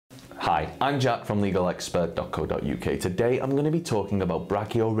Hi, I'm Jack from legalexpert.co.uk. Today I'm going to be talking about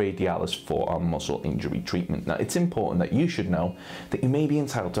brachioradialis forearm muscle injury treatment. Now, it's important that you should know that you may be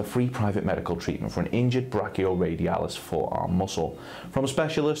entitled to free private medical treatment for an injured brachioradialis forearm muscle from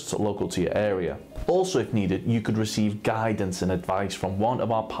specialists local to your area. Also, if needed, you could receive guidance and advice from one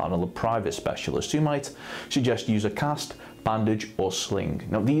of our panel of private specialists who might suggest use a cast, bandage or sling.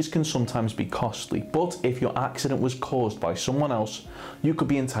 Now, these can sometimes be costly, but if your accident was caused by someone else, you could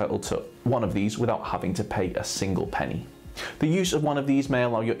be entitled to one of these without having to pay a single penny. The use of one of these may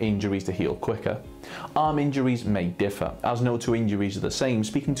allow your injuries to heal quicker. Arm injuries may differ, as no two injuries are the same.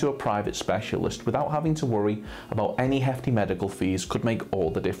 Speaking to a private specialist without having to worry about any hefty medical fees could make all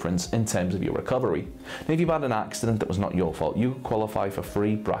the difference in terms of your recovery. Now, if you've had an accident that was not your fault, you qualify for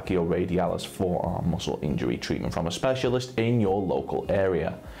free brachioradialis forearm muscle injury treatment from a specialist in your local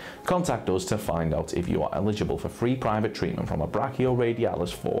area. Contact us to find out if you are eligible for free private treatment from a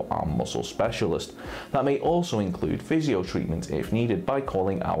brachioradialis forearm muscle specialist. That may also include physio treatment if needed by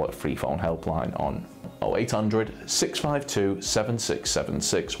calling our freephone helpline on 0800 652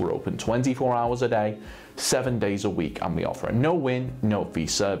 7676. We're open 24 hours a day, 7 days a week, and we offer a no-win, no-fee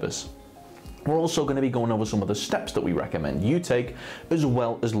service. We're also going to be going over some of the steps that we recommend you take, as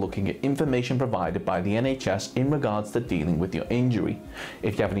well as looking at information provided by the NHS in regards to dealing with your injury.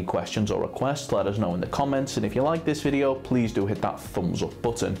 If you have any questions or requests, let us know in the comments, and if you like this video, please do hit that thumbs up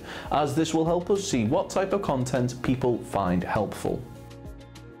button, as this will help us see what type of content people find helpful.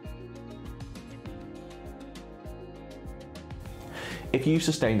 If you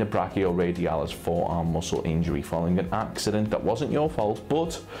sustained a brachioradialis forearm muscle injury following an accident that wasn't your fault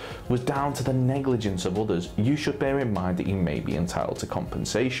but was down to the negligence of others, you should bear in mind that you may be entitled to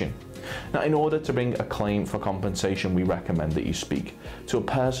compensation. Now, in order to bring a claim for compensation, we recommend that you speak to a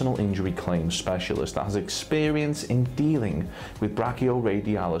personal injury claims specialist that has experience in dealing with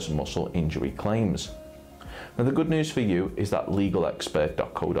brachioradialis muscle injury claims. Now, the good news for you is that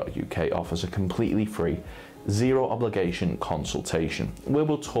legalexpert.co.uk offers a completely free, zero obligation consultation where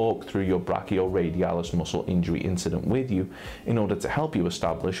we'll talk through your brachioradialis muscle injury incident with you in order to help you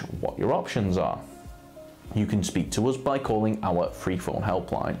establish what your options are. You can speak to us by calling our free phone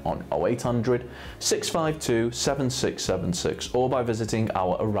helpline on 0800 652 7676 or by visiting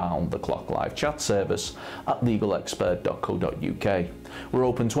our around the clock live chat service at legalexpert.co.uk. We're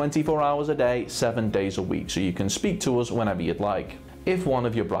open 24 hours a day, 7 days a week, so you can speak to us whenever you'd like. If one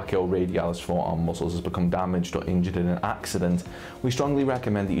of your brachioradialis forearm muscles has become damaged or injured in an accident, we strongly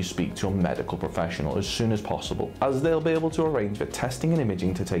recommend that you speak to a medical professional as soon as possible, as they'll be able to arrange for testing and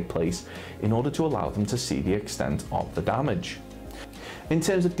imaging to take place in order to allow them to see the extent of the damage. In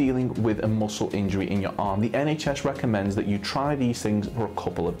terms of dealing with a muscle injury in your arm, the NHS recommends that you try these things for a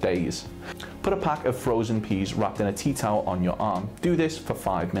couple of days. Put a pack of frozen peas wrapped in a tea towel on your arm. Do this for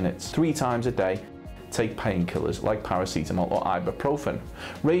 5 minutes, 3 times a day. Take painkillers like paracetamol or ibuprofen.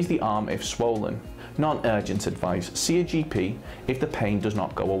 Raise the arm if swollen. Non-urgent advice: see a GP if the pain does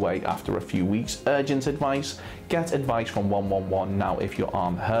not go away after a few weeks. Urgent advice: get advice from 111 now if your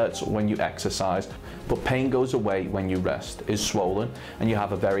arm hurts when you exercise, but pain goes away when you rest, is swollen and you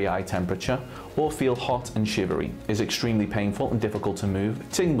have a very high temperature, or feel hot and shivery, is extremely painful and difficult to move,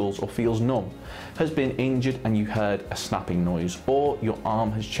 tingles or feels numb, has been injured and you heard a snapping noise, or your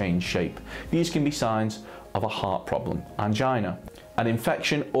arm has changed shape. These can be signs of a heart problem, angina, an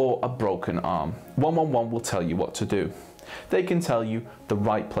infection or a broken arm. 111 will tell you what to do. They can tell you the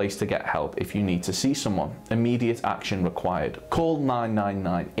right place to get help if you need to see someone. Immediate action required. Call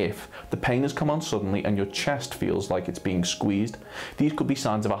 999 if the pain has come on suddenly and your chest feels like it's being squeezed. These could be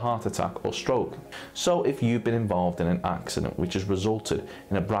signs of a heart attack or stroke. So if you've been involved in an accident which has resulted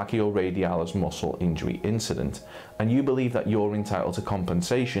in a brachioradialis muscle injury incident and you believe that you're entitled to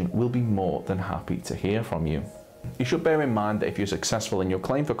compensation, we'll be more than happy to hear from you. You should bear in mind that if you're successful in your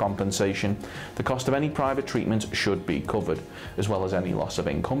claim for compensation, the cost of any private treatment should be covered, as well as any loss of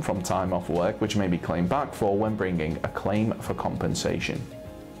income from time off work which may be claimed back for when bringing a claim for compensation.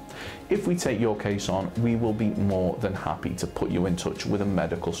 If we take your case on, we will be more than happy to put you in touch with a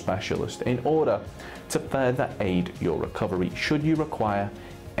medical specialist in order to further aid your recovery should you require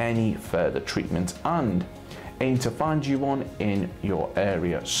any further treatment, and aim to find you one in your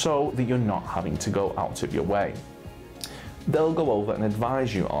area so that you're not having to go out of your way. They'll go over and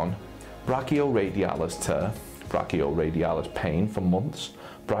advise you on brachioradialis tear, brachioradialis pain for months,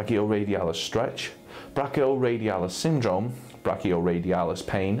 brachioradialis stretch, brachioradialis syndrome, brachioradialis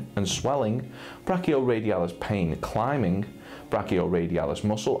pain and swelling, brachioradialis pain climbing, brachioradialis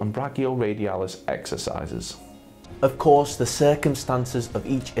muscle and brachioradialis exercises. Of course, the circumstances of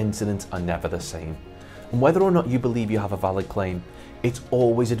each incident are never the same, and whether or not you believe you have a valid claim It's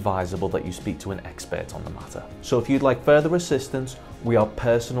always advisable that you speak to an expert on the matter. So if you'd like further assistance, we are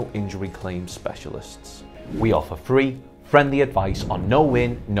personal injury claims specialists. We offer free, friendly advice on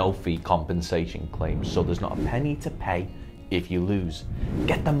no-win, no-fee compensation claims, so there's not a penny to pay if you lose.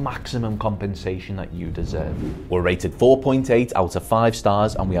 Get the maximum compensation that you deserve. We're rated 4.8 out of 5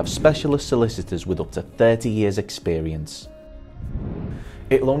 stars, and we have specialist solicitors with up to 30 years experience.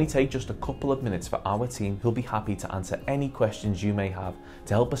 It'll only take just a couple of minutes for our team, who'll be happy to answer any questions you may have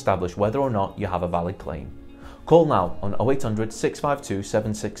to help establish whether or not you have a valid claim. Call now on 0800 652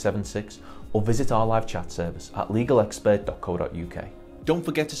 7676 or visit our live chat service at legalexpert.co.uk. Don't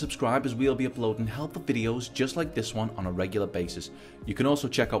forget to subscribe, as we'll be uploading helpful videos just like this one on a regular basis. You can also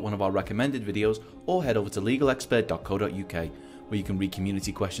check out one of our recommended videos or head over to legalexpert.co.uk, where you can read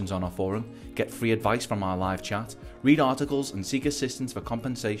community questions on our forum, get free advice from our live chat, read articles and seek assistance for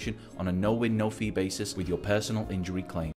compensation on a no-win, no-fee basis with your personal injury claim.